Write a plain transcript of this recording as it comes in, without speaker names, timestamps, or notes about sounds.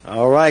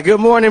All right.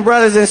 Good morning,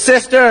 brothers and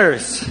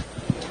sisters.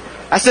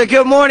 I said,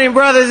 good morning,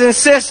 brothers and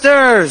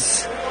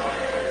sisters.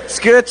 It's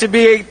good to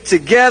be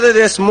together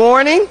this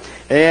morning,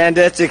 and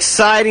it's an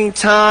exciting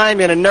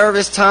time and a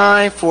nervous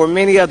time for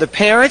many of the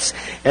parents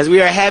as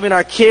we are having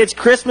our kids'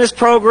 Christmas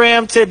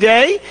program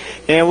today,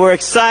 and we're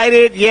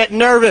excited yet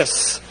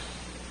nervous.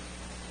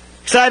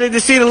 Excited to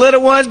see the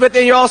little ones, but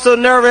then you're also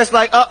nervous,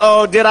 like,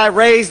 uh-oh, did I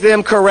raise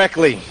them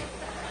correctly?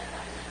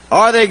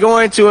 Are they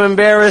going to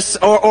embarrass,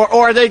 or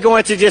are they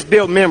going to just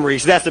build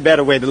memories? That's a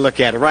better way to look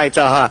at it, right?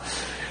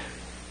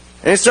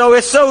 And so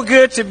it's so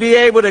good to be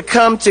able to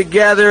come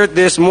together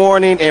this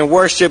morning and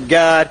worship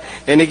God.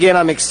 And again,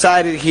 I'm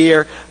excited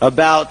here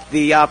about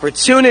the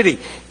opportunity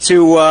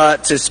to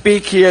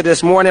speak here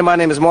this morning. My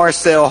name is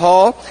Marcel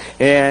Hall,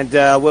 and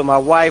with my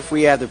wife,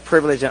 we have the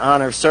privilege and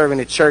honor of serving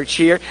the church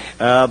here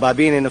by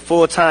being in the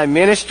full-time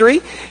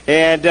ministry.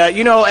 And,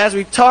 as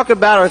we talk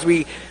about, or as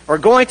we are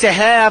going to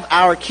have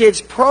our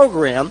kids'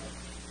 program,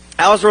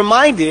 I was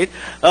reminded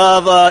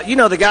of,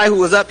 the guy who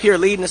was up here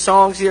leading the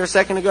songs here a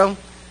second ago.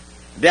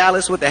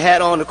 Dallas with the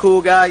hat on, the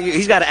cool guy.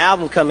 He's got an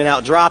album coming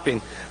out,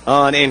 dropping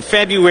in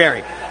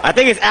February. I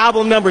think it's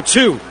album number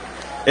 2.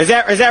 Is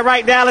that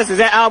right, Dallas? Is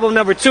that album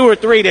number 2 or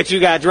 3 that you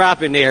got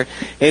dropping there?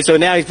 And so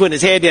now he's putting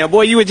his head down.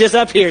 Boy, you were just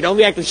up here. Don't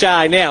be acting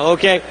shy now,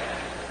 okay?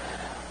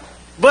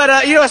 But,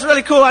 it's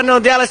really cool. I know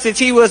Dallas since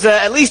he was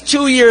at least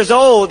 2 years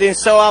old. And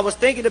so I was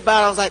thinking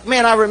about it. I was like,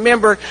 man, I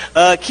remember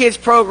kids'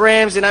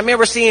 programs. And I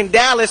remember seeing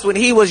Dallas when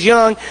he was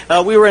young.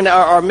 We were in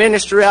our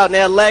ministry out in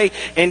L.A.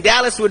 And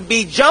Dallas would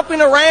be jumping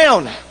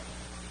around.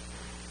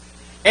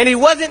 And he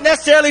wasn't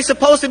necessarily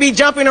supposed to be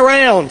jumping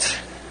around.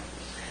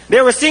 They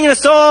were singing a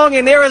song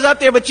and they was up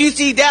there. But you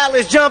see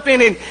Dallas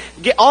jumping and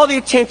all the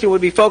attention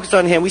would be focused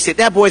on him. We said,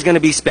 that boy's going to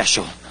be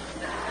special.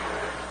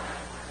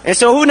 And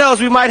so who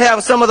knows, we might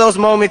have some of those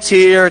moments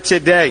here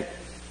today.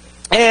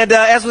 And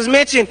as was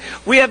mentioned,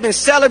 we have been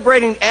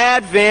celebrating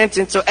Advent.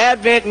 And so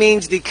Advent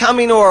means the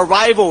coming or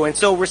arrival. And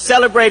so we're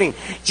celebrating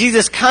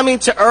Jesus coming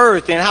to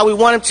earth and how we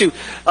want him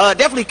to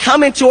definitely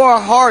come into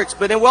our hearts.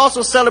 But then we'll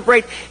also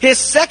celebrate his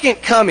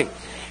second coming.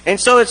 And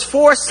so it's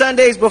 4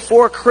 Sundays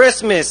before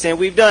Christmas. And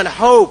we've done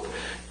hope,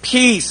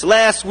 peace.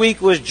 Last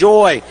week was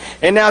joy.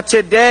 And now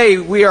today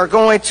we are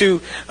going to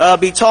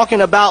be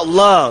talking about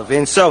love.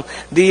 And so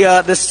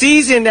the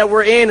season that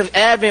we're in of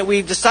Advent,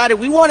 we've decided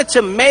we wanted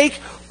to make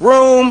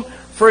room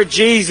for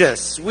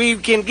Jesus. We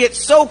can get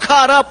so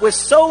caught up with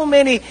so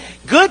many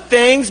good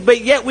things,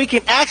 but yet we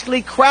can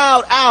actually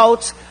crowd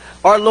out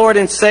our Lord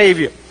and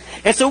Savior.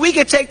 And so we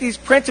can take these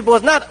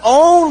principles not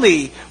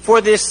only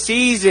for this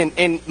season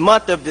and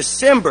month of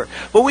December,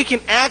 but we can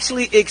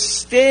actually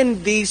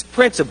extend these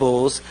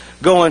principles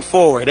going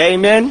forward.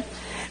 Amen?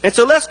 And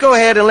so let's go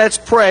ahead and let's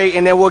pray,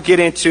 and then we'll get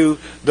into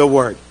the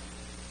Word.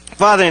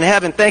 Father in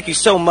heaven, thank you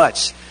so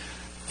much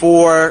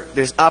for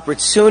this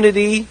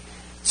opportunity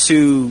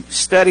to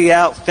study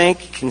out,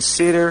 think,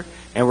 consider,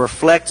 and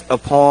reflect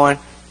upon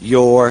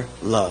your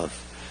love.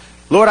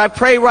 Lord, I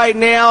pray right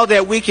now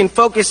that we can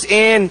focus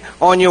in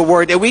on your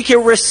word, that we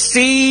can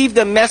receive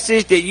the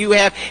message that you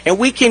have, and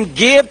we can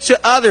give to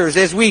others.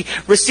 As we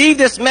receive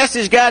this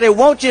message, God, it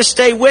won't just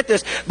stay with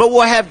us, but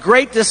we'll have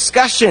great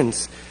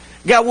discussions.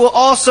 God, we'll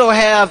also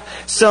have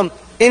some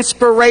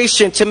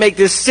inspiration to make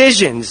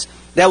decisions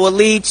that will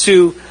lead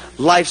to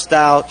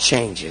lifestyle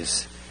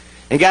changes.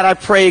 And God, I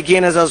pray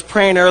again, as I was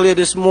praying earlier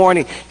this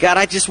morning, God,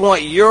 I just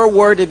want your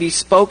word to be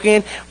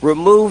spoken.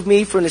 Remove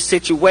me from the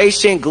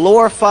situation.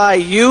 Glorify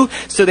you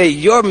so that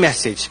your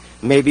message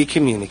may be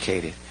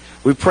communicated.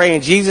 We pray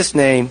in Jesus'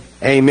 name.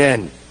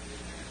 Amen.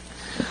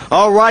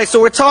 All right, so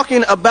we're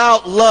talking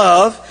about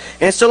love.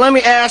 And so let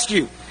me ask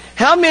you,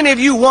 how many of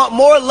you want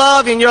more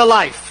love in your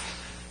life?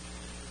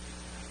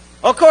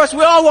 Of course,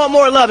 we all want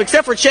more love,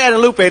 except for Chad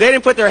and Lupe. They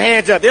didn't put their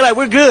hands up. They're like,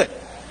 we're good.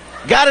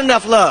 Got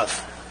enough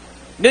love.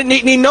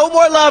 Need no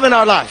more love in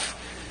our life.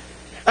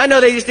 I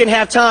know they just didn't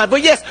have time.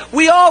 But yes,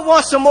 we all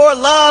want some more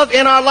love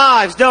in our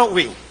lives, don't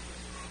we?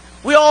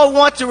 We all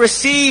want to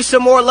receive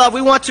some more love.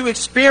 We want to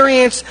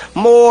experience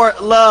more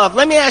love.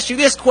 Let me ask you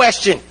this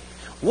question.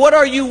 What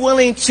are you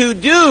willing to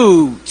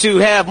do to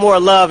have more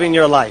love in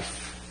your life?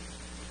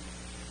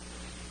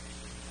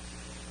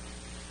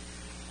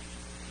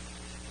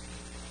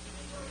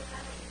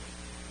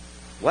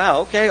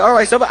 Wow, okay, all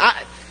right. So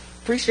I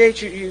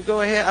appreciate you. You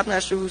go ahead. I'm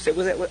not sure who said,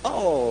 was that?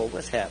 Oh,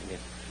 what's happening?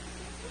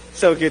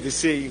 So good to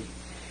see you.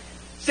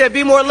 Said,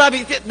 be more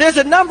loving. There's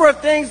a number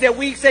of things that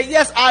we say,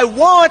 yes, I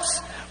want,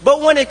 but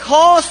when it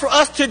calls for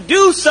us to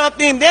do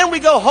something, then we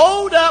go,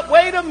 hold up,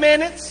 wait a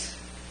minute.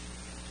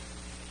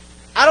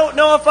 I don't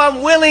know if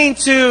I'm willing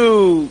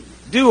to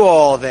do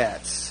all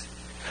that.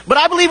 But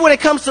I believe when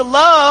it comes to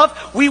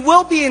love, we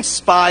will be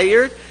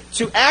inspired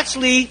to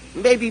actually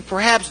maybe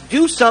perhaps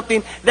do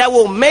something that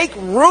will make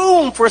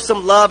room for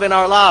some love in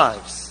our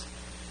lives.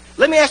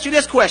 Let me ask you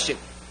this question.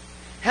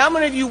 How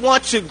many of you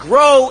want to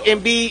grow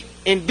and be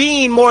in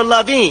being more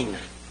loving?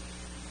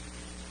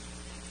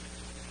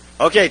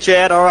 Okay,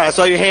 Chad, all right. I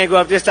saw your hand go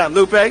up this time.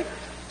 Lupe,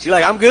 she's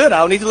like, I'm good. I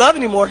don't need to love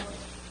anymore.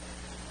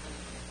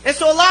 And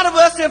so a lot of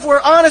us, if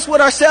we're honest with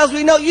ourselves,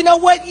 we know, you know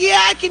what? Yeah,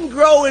 I can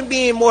grow in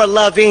being more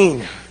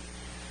loving.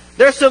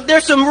 There's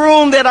some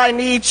room that I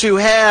need to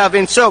have.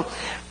 And so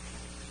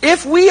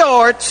if we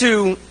are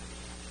to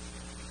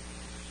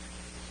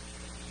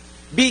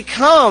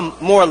become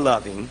more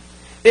loving,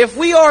 if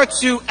we are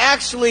to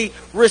actually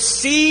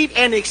receive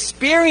and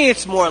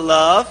experience more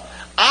love,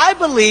 I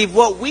believe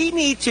what we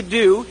need to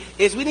do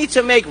is we need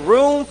to make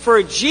room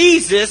for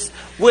Jesus,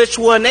 which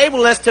will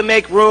enable us to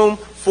make room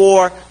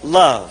for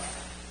love.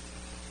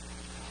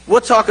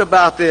 We'll talk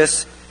about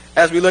this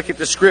as we look at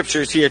the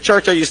scriptures here.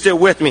 Church, are you still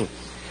with me?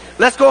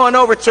 Let's go on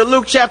over to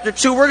Luke chapter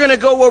 2. We're going to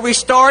go where we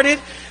started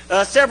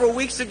several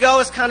weeks ago.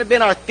 It's kind of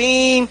been our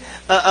theme,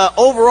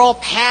 overall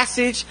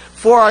passage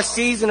for our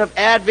season of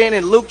Advent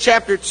in Luke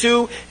chapter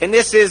 2. And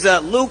this is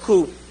Luke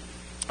who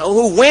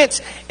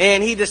went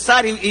and he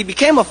decided, he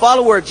became a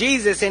follower of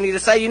Jesus, and he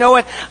decided, you know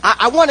what,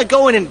 I want to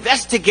go and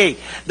investigate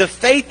the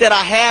faith that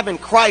I have in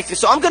Christ. And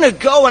so I'm going to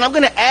go and I'm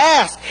going to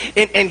ask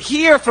and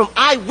hear from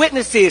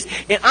eyewitnesses,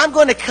 and I'm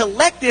going to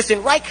collect this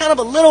and write kind of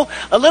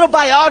a little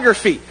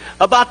biography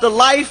about the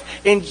life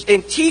and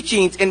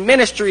teachings and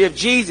ministry of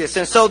Jesus.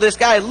 And so this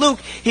guy Luke,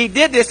 he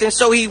did this, and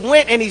so he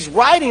went and he's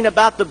writing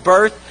about the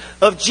birth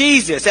of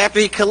Jesus after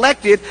he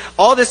collected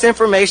all this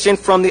information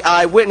from the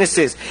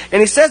eyewitnesses. And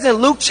he says in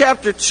Luke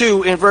chapter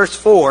 2 in verse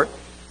 4,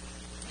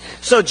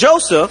 so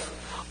Joseph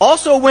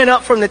also went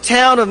up from the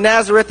town of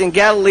Nazareth in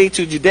Galilee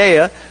to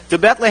Judea, to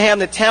Bethlehem,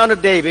 the town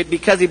of David,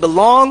 because he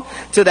belonged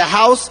to the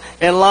house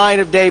and line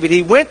of David.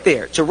 He went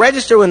there to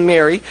register with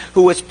Mary,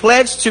 who was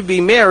pledged to be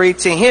married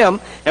to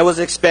him and was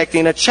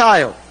expecting a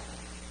child.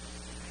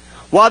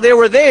 While they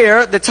were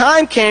there, the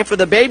time came for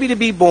the baby to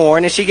be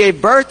born, and she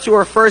gave birth to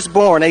her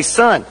firstborn, a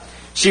son.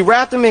 She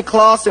wrapped him in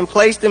cloths and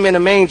placed him in a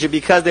manger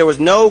because there was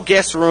no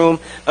guest room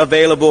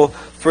available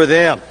for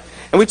them.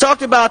 And we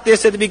talked about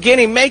this at the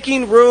beginning,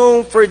 making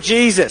room for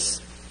Jesus.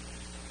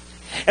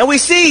 And we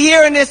see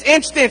here in this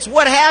instance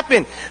what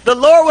happened. The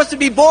Lord was to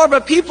be born,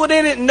 but people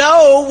didn't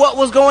know what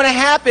was going to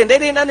happen. They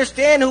didn't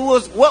understand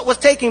what was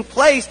taking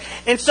place.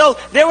 And so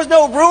there was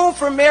no room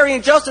for Mary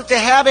and Joseph to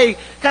have a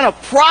kind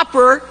of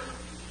proper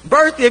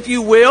birth, if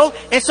you will.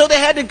 And so they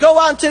had to go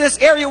out into this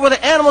area where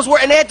the animals were,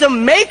 and they had to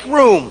make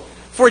room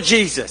for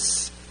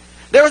Jesus.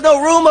 There was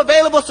no room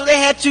available, so they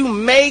had to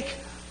make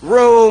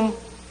room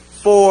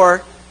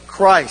for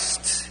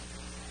Christ.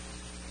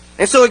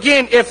 And so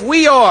again, if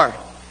we are,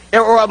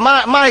 or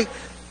my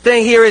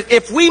thing here is,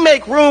 if we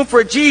make room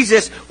for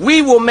Jesus,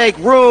 we will make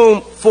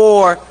room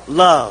for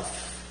love.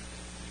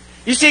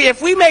 You see,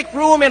 if we make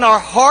room in our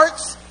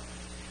hearts,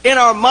 in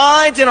our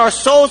minds, in our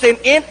souls, and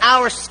in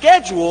our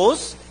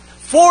schedules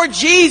for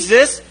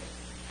Jesus,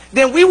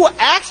 then we will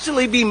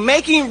actually be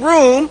making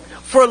room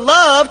for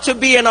love to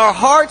be in our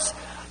hearts,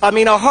 our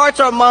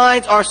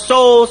minds, our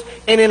souls,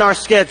 and in our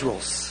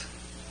schedules.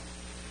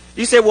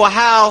 You say, well,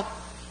 how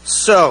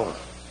so?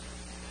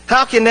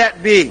 How can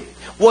that be?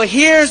 Well,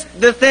 here's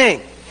the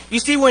thing. You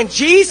see, when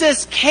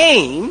Jesus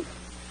came,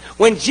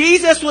 when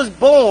Jesus was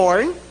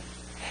born,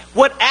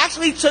 what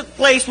actually took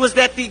place was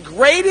that the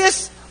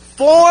greatest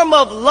form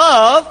of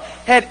love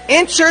had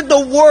entered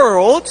the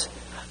world,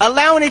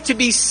 allowing it to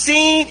be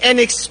seen and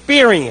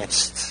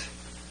experienced.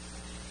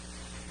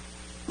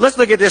 Let's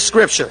look at this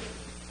scripture.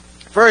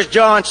 1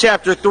 John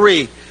chapter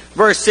 3,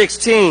 verse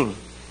 16.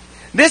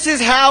 This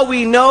is how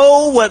we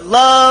know what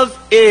love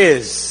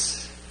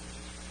is.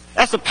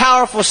 That's a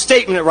powerful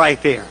statement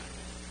right there.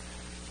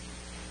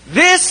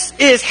 This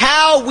is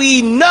how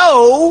we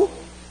know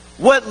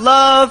what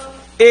love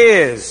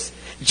is.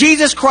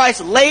 Jesus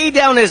Christ laid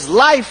down his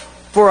life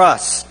for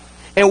us,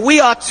 and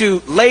we ought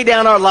to lay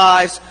down our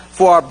lives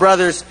for our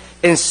brothers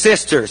and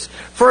sisters.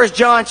 1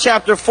 John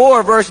chapter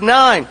 4, verse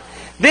 9.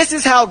 This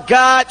is how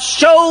God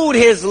showed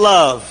his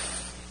love.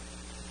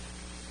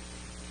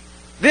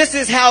 This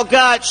is how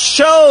God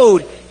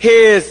showed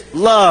his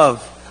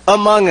love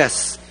among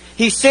us.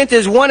 He sent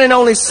his one and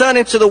only Son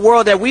into the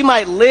world that we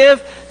might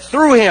live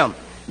through him.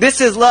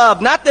 This is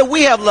love. Not that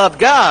we have loved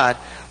God,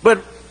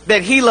 but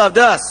that he loved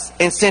us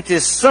and sent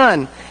his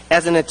Son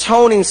as an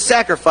atoning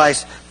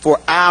sacrifice for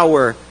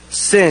our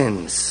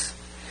sins.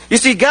 You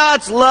see,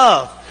 God's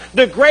love,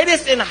 the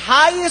greatest and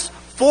highest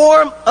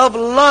form of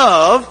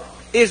love,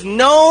 is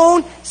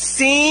known,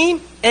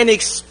 seen, and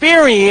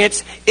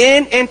experienced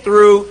in and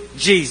through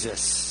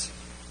Jesus.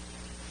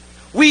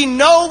 We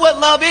know what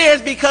love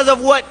is because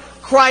of what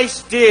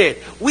Christ did.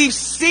 We've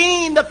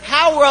seen the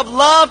power of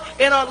love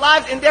in our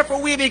lives, and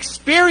therefore we've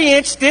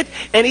experienced it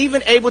and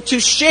even able to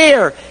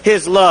share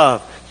his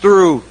love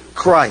through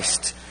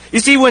Christ.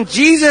 You see, when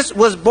Jesus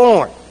was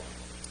born,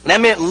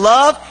 that meant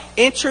love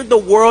entered the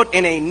world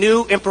in a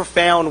new and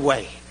profound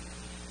way.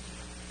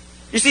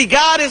 You see,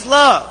 God is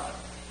love.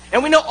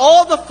 And we know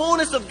all the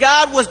fullness of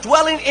God was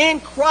dwelling in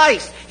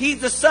Christ.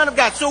 He's the Son of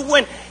God. So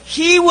when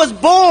he was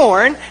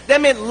born, that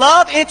meant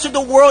love entered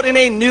the world in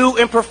a new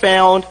and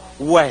profound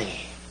way.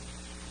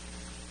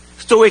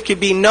 So it could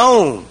be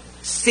known,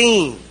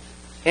 seen,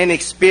 and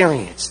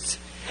experienced.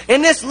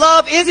 And this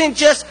love isn't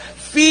just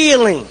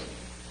feeling.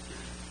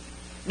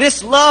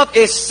 This love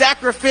is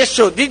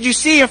sacrificial. Did you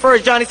see in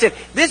 1 John? He said,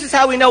 this is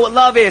how we know what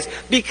love is,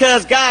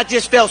 because God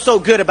just felt so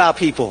good about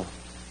people.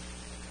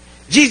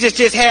 Jesus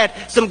just had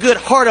some good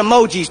heart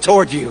emojis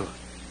toward you.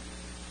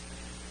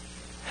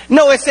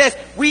 No, it says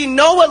we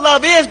know what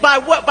love is by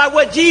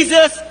what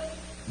Jesus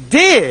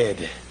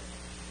did,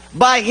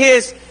 by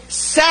his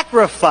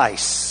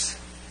sacrifice.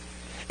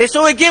 And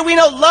so again, we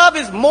know love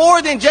is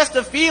more than just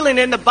a feeling.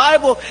 In the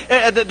Bible,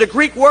 the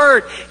Greek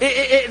word,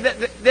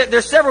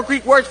 there's several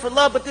Greek words for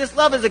love, but this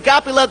love is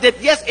agape love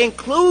that, yes,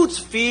 includes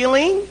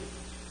feeling,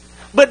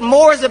 but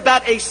more is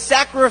about a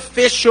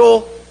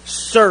sacrificial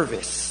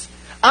service.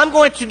 I'm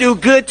going to do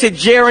good to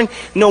Jaron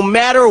no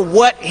matter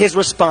what his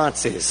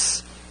response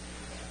is.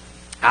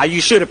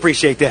 You should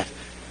appreciate that.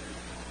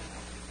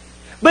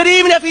 But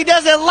even if he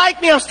doesn't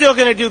like me, I'm still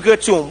going to do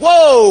good to him.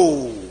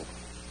 Whoa!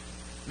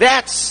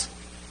 That's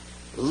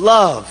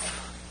love.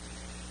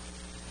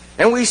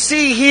 And we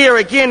see here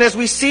again, as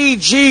we see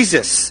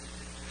Jesus,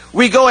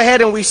 we go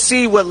ahead and we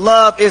see what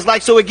love is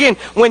like. So again,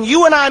 when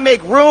you and I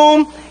make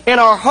room in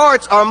our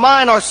hearts, our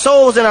mind, our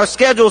souls, and our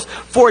schedules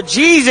for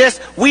Jesus,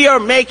 we are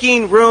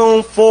making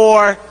room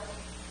for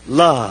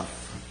love.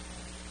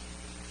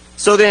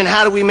 So then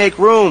how do we make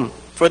room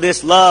for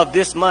this love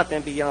this month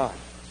and beyond?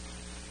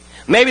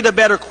 Maybe the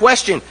better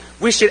question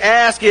we should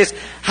ask is,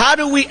 how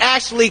do we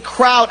actually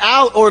crowd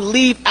out or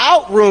leave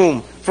out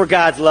room for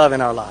God's love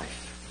in our life?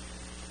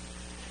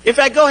 In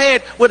fact, go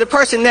ahead with the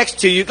person next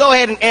to you. Go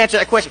ahead and answer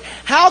that question.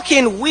 How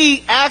can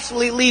we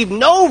actually leave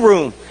no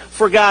room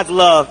for God's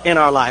love in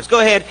our lives? Go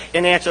ahead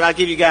and answer it. I'll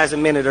give you guys a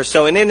minute or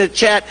so. And in the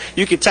chat,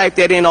 you can type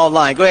that in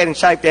online. Go ahead and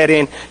type that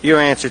in, your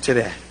answer to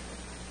that.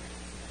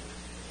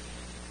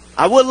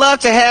 I would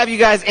love to have you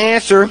guys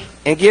answer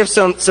and give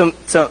some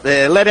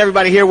let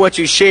everybody hear what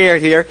you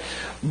shared here.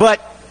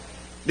 But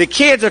the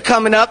kids are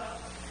coming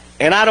up,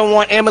 and I don't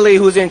want Emily,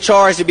 who's in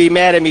charge, to be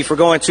mad at me for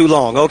going too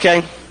long,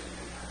 okay?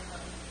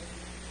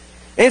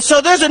 And so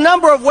there's a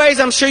number of ways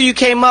I'm sure you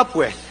came up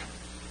with.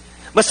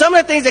 But some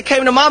of the things that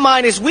came to my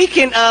mind is we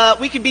can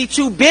be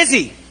too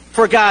busy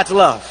for God's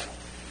love.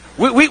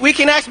 We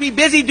can actually be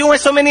busy doing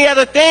so many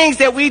other things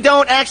that we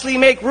don't actually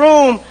make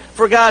room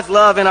for God's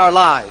love in our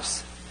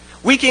lives.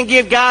 We can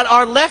give God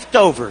our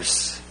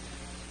leftovers.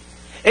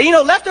 And you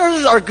know,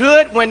 leftovers are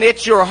good when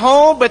it's your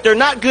home, but they're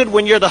not good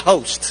when you're the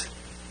host.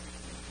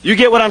 You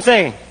get what I'm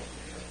saying?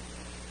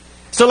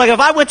 So like if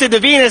I went to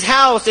Davina's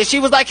house and she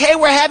was like, hey,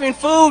 we're having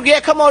food. Yeah,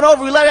 come on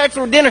over. We left out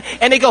for dinner.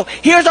 And they go,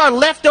 here's our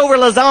leftover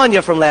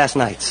lasagna from last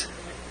night.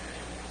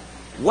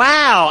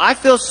 Wow, I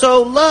feel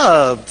so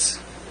loved.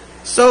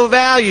 So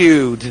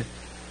valued.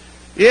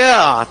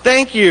 Yeah,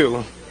 thank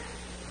you.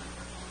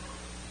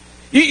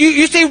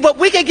 You see, but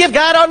we can give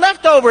God our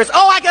leftovers.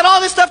 Oh, I got all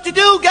this stuff to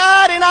do,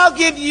 God, and I'll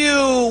give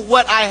you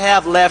what I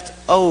have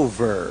left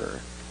over.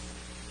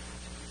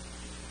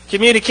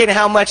 Communicating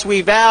how much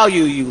we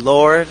value you,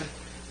 Lord.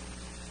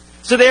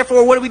 So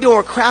therefore, what are we doing?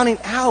 We're crowding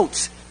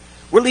out.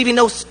 We're leaving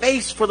no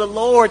space for the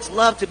Lord's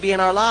love to be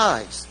in our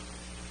lives.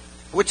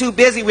 We're too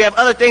busy. We have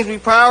other things we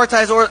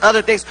prioritize, or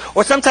other things.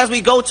 Or sometimes we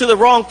go to the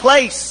wrong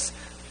place.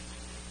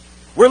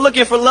 We're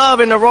looking for love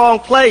in the wrong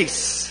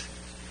place.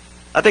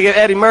 I think of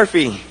Eddie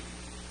Murphy.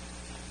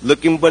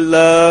 Looking for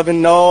love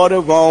in all the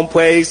wrong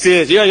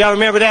places. Y'all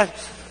remember that?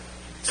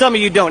 Some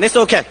of you don't. It's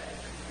okay.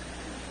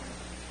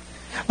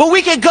 But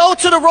we can go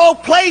to the wrong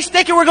place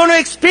thinking we're going to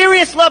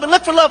experience love and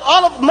look for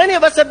love. Many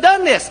of us have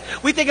done this.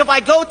 We think if I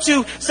go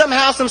to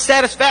somehow some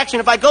satisfaction,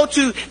 if I go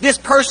to this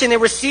person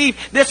and receive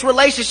this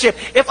relationship,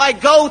 if I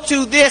go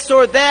to this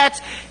or that,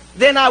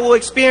 then I will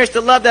experience the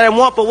love that I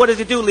want. But what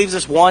does it do? It leaves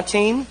us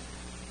wanting,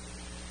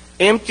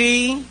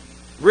 empty,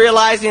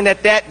 realizing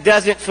that that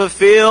doesn't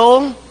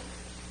fulfill.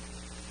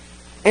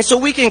 And so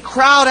we can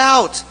crowd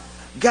out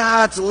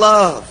God's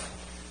love.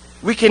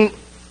 We can,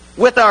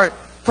 with our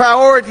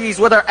priorities,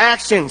 with our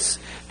actions,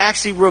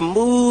 actually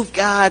remove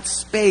God's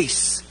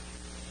space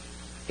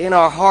in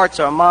our hearts,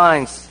 our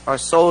minds, our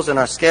souls, and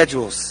our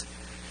schedules.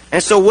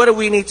 And so what do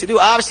we need to do?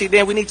 Obviously,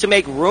 then we need to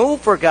make room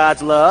for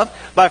God's love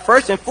by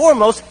first and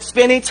foremost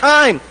spending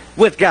time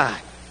with God.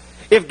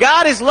 If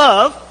God is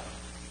love,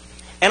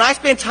 and I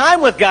spend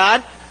time with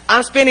God,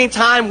 I'm spending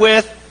time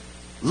with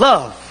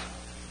love.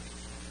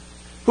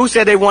 Who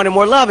said they wanted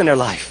more love in their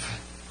life?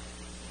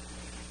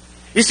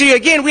 You see,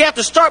 again, we have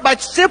to start by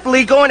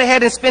simply going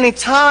ahead and spending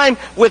time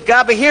with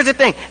God. But here's the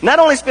thing. Not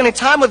only spending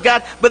time with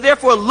God, but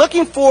therefore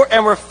looking for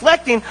and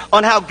reflecting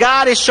on how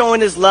God is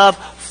showing his love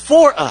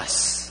for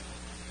us.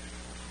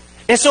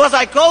 And so as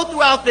I go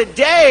throughout the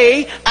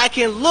day, I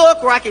can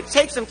look, or I can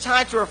take some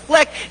time to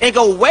reflect and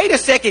go, wait a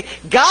second,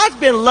 God's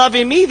been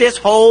loving me this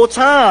whole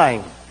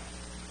time.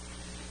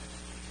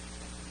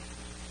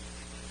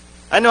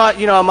 I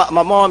know,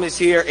 my mom is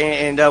here,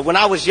 and when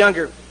I was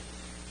younger,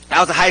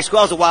 I was in high school.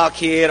 I was a wild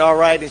kid, all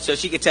right, and so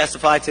she could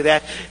testify to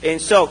that. And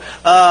so,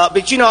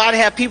 but I'd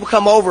have people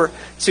come over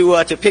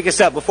to pick us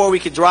up before we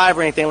could drive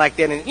or anything like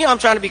that. And I'm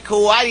trying to be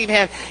cool. I'd even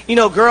have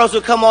girls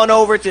would come on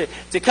over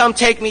to come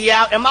take me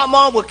out, and my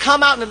mom would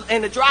come out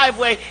in the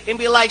driveway and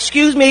be like,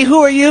 "Excuse me,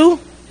 who are you?"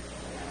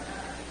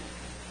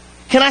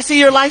 can I see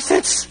your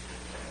license?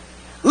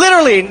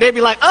 Literally, they'd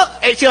be like, oh,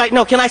 and she's like,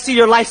 no, can I see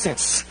your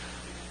license?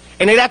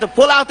 And they'd have to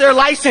pull out their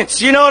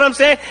license, you know what I'm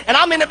saying? And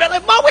I'm in the bed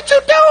like, Mom, what you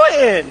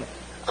doing?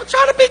 I'm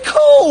trying to be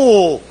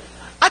cool.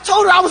 I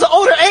told her I was an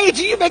older age,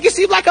 and you make it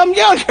seem like I'm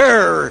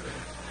younger.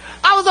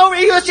 I was over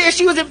here, and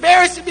she was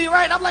embarrassing me,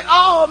 right? And I'm like,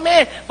 oh,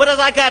 man. But as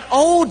I got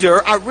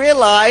older, I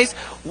realized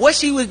what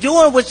she was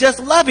doing was just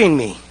loving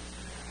me.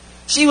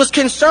 She was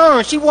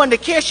concerned. She wanted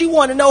to care. She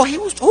wanted to know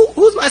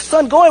who's my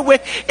son going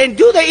with, and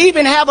do they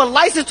even have a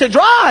license to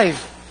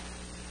drive?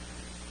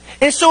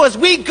 And so as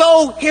we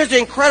go, here's the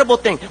incredible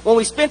thing. When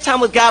we spend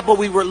time with God, but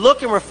we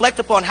look and reflect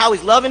upon how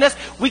he's loving us,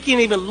 we can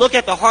even look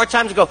at the hard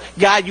times and go,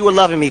 God, you were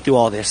loving me through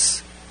all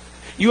this.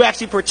 You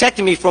actually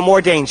protected me from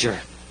more danger.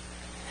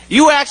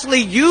 You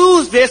actually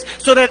used this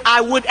so that I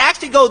would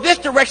actually go this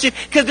direction,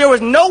 because there was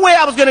no way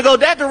I was going to go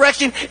that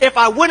direction if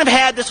I wouldn't have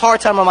had this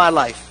hard time in my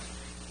life.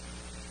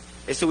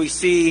 And so we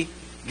see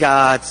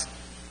God's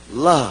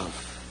love.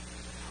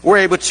 We're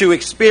able to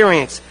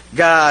experience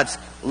God's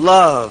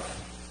love.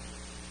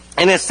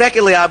 And then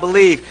secondly, I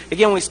believe,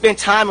 again, we spend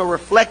time in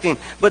reflecting,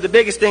 but the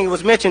biggest thing that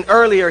was mentioned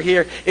earlier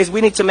here is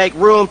we need to make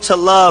room to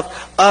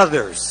love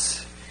others.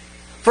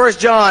 1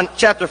 John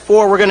chapter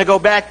 4, we're going to go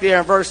back there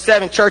in verse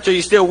 7. Church, are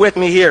you still with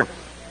me here?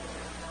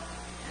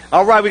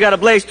 All right, we got to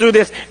blaze through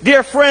this.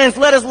 Dear friends,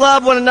 let us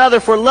love one another,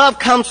 for love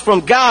comes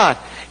from God.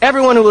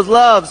 Everyone who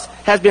loves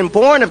has been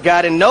born of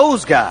God and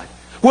knows God.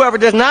 Whoever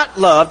does not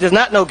love does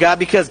not know God,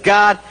 because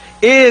God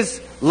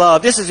is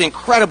love. This is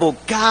incredible.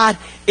 God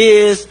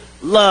is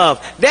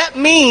love. That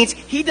means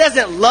he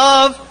doesn't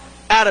love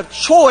out of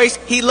choice.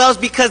 He loves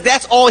because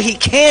that's all he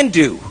can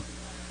do.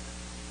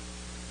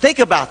 Think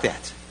about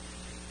that.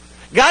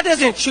 God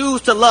doesn't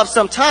choose to love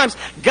sometimes.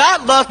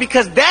 God loves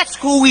because that's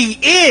who he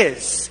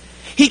is.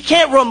 He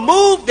can't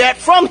remove that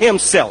from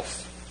himself.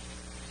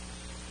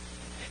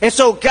 And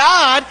so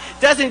God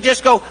doesn't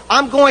just go,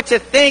 I'm going to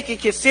think and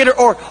consider,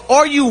 or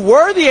are you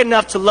worthy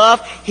enough to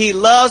love? He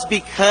loves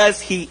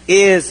because he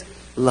is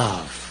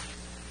love.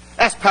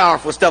 That's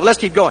powerful stuff. Let's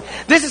keep going.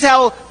 This is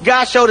how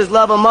God showed his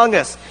love among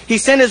us. He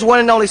sent his one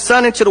and only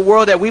Son into the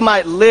world that we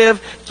might live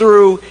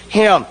through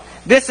him.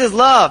 This is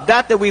love.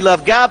 Not that we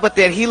love God, but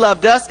that he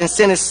loved us and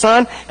sent his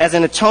Son as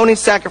an atoning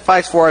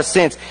sacrifice for our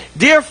sins.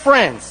 Dear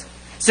friends,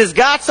 since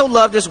God so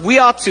loved us, we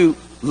ought to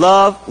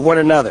love one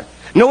another.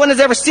 No one has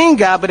ever seen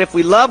God, but if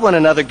we love one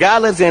another,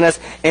 God lives in us,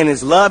 and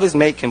his love is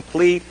made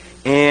complete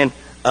in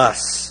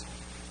us.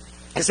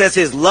 It says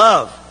his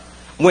love.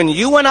 When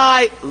you and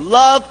I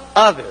love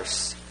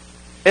others,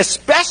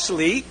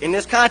 especially in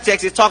this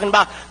context, it's talking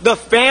about the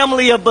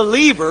family of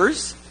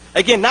believers.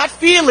 Again, not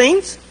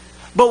feelings,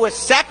 but with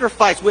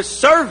sacrifice, with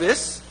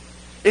service.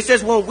 It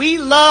says when we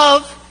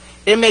love,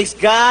 it makes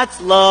God's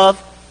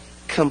love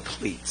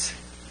complete.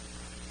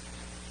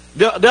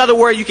 The other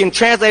word you can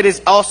translate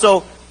is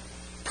also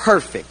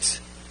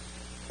perfect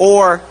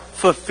or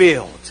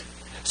fulfilled.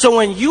 So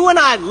when you and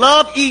I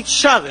love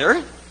each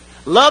other,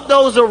 love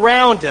those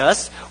around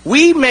us,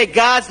 we make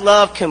God's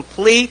love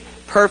complete,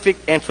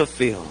 perfect, and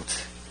fulfilled.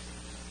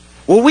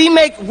 When we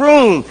make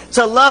room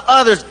to love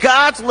others,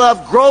 God's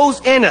love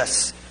grows in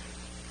us.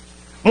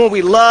 When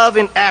we love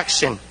in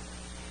action.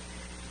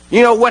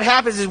 You know, what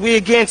happens is we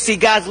again see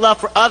God's love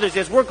for others.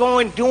 As we're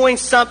doing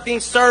something,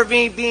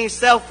 serving, being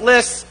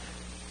selfless,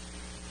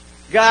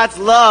 God's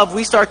love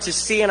we start to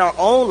see in our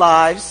own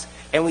lives,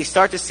 and we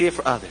start to see it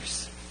for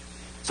others.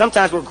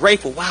 Sometimes we're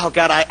grateful. Wow,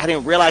 God, I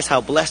didn't realize how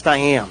blessed I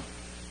am.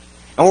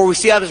 And when we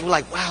see others, we're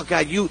like, wow,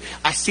 God,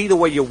 I see the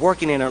way you're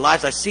working in their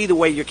lives. I see the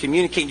way you're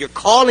communicating. You're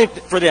calling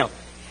for them.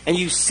 And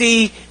you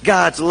see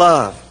God's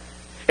love.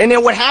 And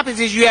then what happens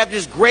is you have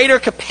this greater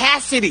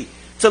capacity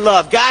to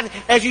love. God,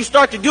 as you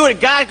start to do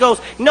it, God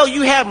goes, no,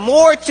 you have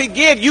more to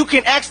give. You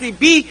can actually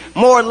be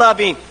more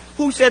loving.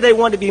 Who said they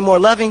wanted to be more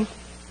loving?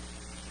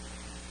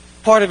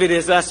 Part of it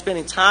is us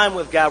spending time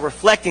with God,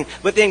 reflecting,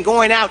 but then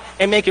going out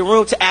and making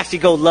room to actually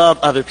go love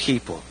other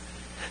people.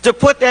 To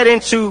put that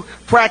into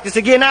practice.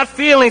 Again, not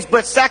feelings,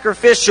 but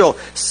sacrificial,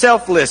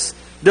 selfless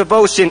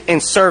devotion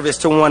and service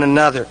to one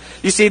another.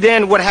 You see,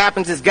 then what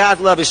happens is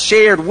God's love is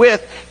shared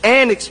with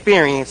and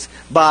experienced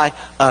by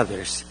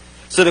others.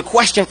 So the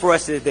question for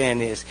us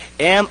then is,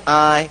 am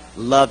I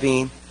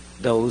loving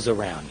those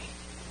around me?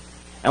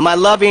 Am I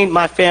loving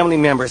my family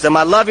members? Am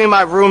I loving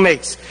my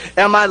roommates?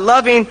 Am I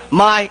loving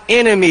my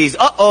enemies?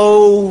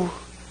 Uh-oh.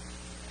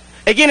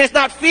 Again, it's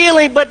not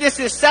feeling, but this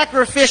is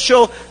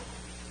sacrificial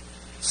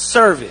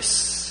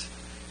service.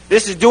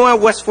 This is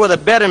doing what's for the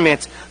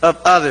betterment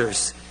of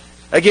others.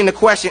 Again, the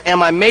question,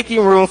 am I making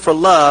room for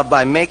love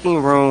by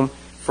making room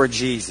for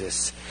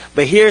Jesus?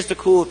 But here's the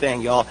cool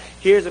thing, y'all.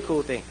 Here's the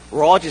cool thing.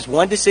 We're all just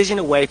one decision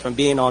away from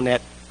being on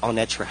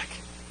that track.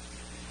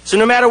 So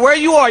no matter where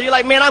you are, you're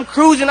like, man, I'm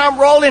cruising, I'm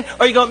rolling.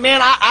 Or you go,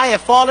 man, I have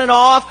fallen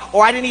off,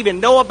 or I didn't even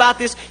know about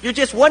this. You're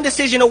just one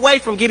decision away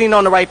from getting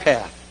on the right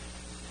path.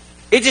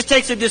 It just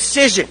takes a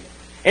decision.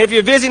 And if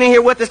you're visiting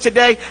here with us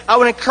today, I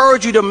would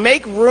encourage you to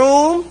make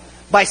room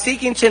by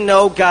seeking to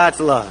know God's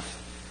love.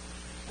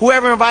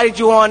 Whoever invited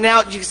you on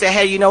out, you can say,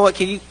 hey, you know what,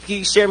 can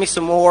you share me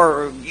some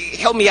more, or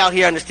help me out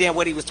here understand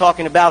what he was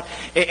talking about?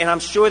 And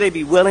I'm sure they'd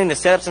be willing to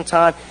set up some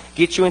time,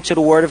 get you into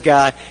the Word of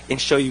God, and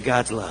show you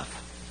God's love.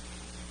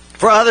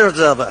 For others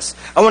of us,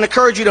 I want to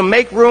encourage you to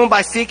make room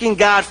by seeking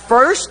God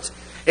first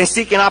and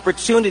seeking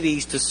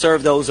opportunities to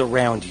serve those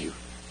around you.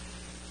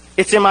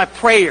 It's in my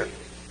prayer.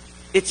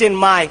 It's in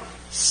my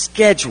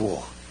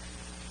schedule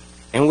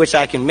in which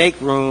I can make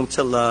room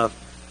to love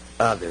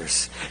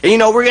others. And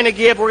we're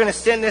going to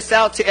send this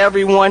out to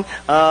everyone.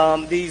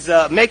 These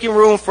making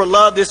room for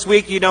love this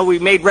week. We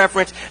made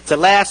reference to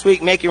last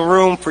week, making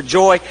room for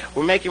joy.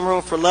 We're making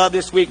room for love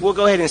this week. We'll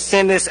go ahead and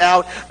send this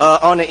out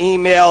on the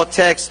email,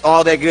 text,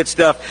 all that good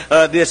stuff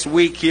this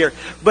week here.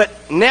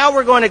 But now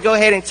we're going to go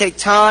ahead and take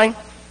time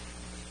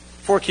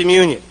for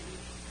communion.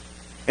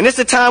 And this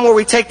is a time where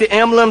we take the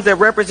emblems that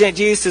represent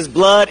Jesus'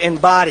 blood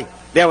and body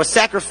that was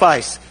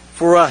sacrificed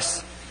for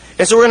us.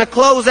 And so we're going to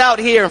close out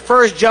here in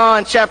 1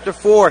 John chapter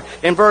 4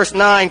 and verse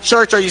 9.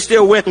 Church, are you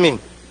still with me?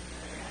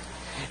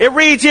 It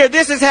reads here,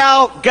 this is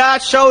how God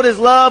showed his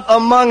love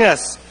among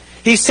us.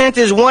 He sent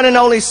his one and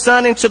only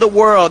Son into the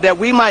world that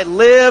we might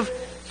live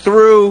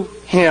through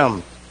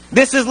him.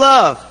 This is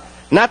love.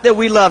 Not that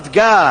we loved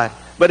God,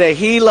 but that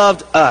he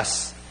loved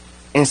us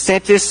and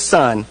sent his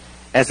Son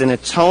as an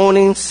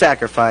atoning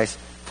sacrifice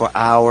for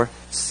our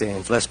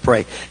sins. Let's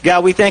pray.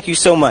 God, we thank you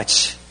so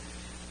much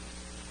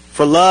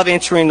for love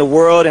entering the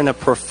world in a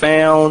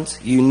profound,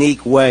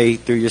 unique way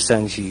through your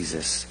Son,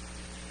 Jesus.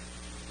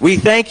 We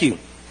thank you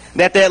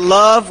that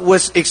love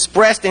was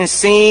expressed and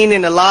seen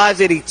in the lives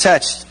that he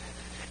touched,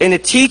 in the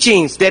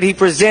teachings that he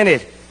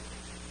presented,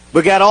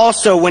 but God,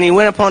 also when he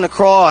went upon the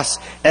cross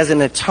as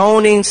an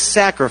atoning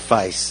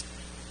sacrifice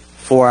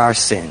for our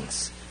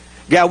sins.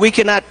 God, we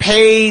cannot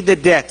pay the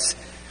debts.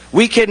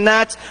 We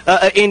cannot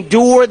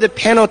endure the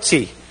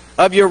penalty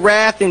of your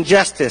wrath and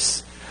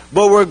justice,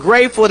 but we're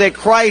grateful that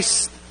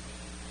Christ,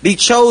 the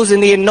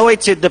chosen, the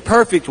anointed, the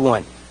perfect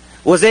one,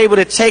 was able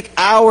to take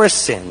our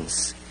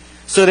sins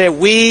so that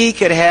we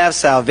could have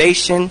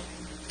salvation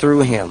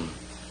through him.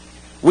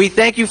 We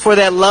thank you for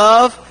that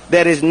love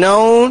that is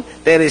known,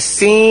 that is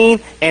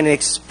seen, and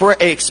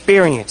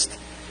experienced.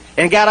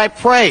 And God, I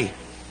pray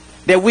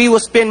that we will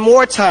spend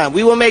more time.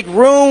 We will make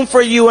room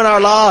for you in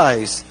our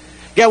lives.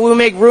 God, we will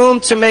make room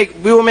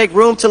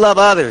to love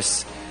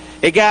others.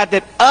 And God,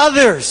 that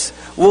others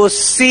will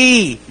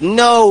see,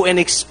 know, and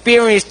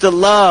experience the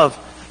love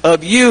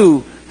of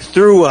you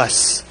through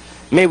us.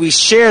 May we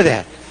share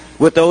that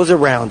with those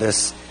around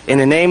us. In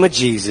the name of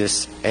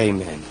Jesus,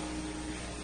 amen.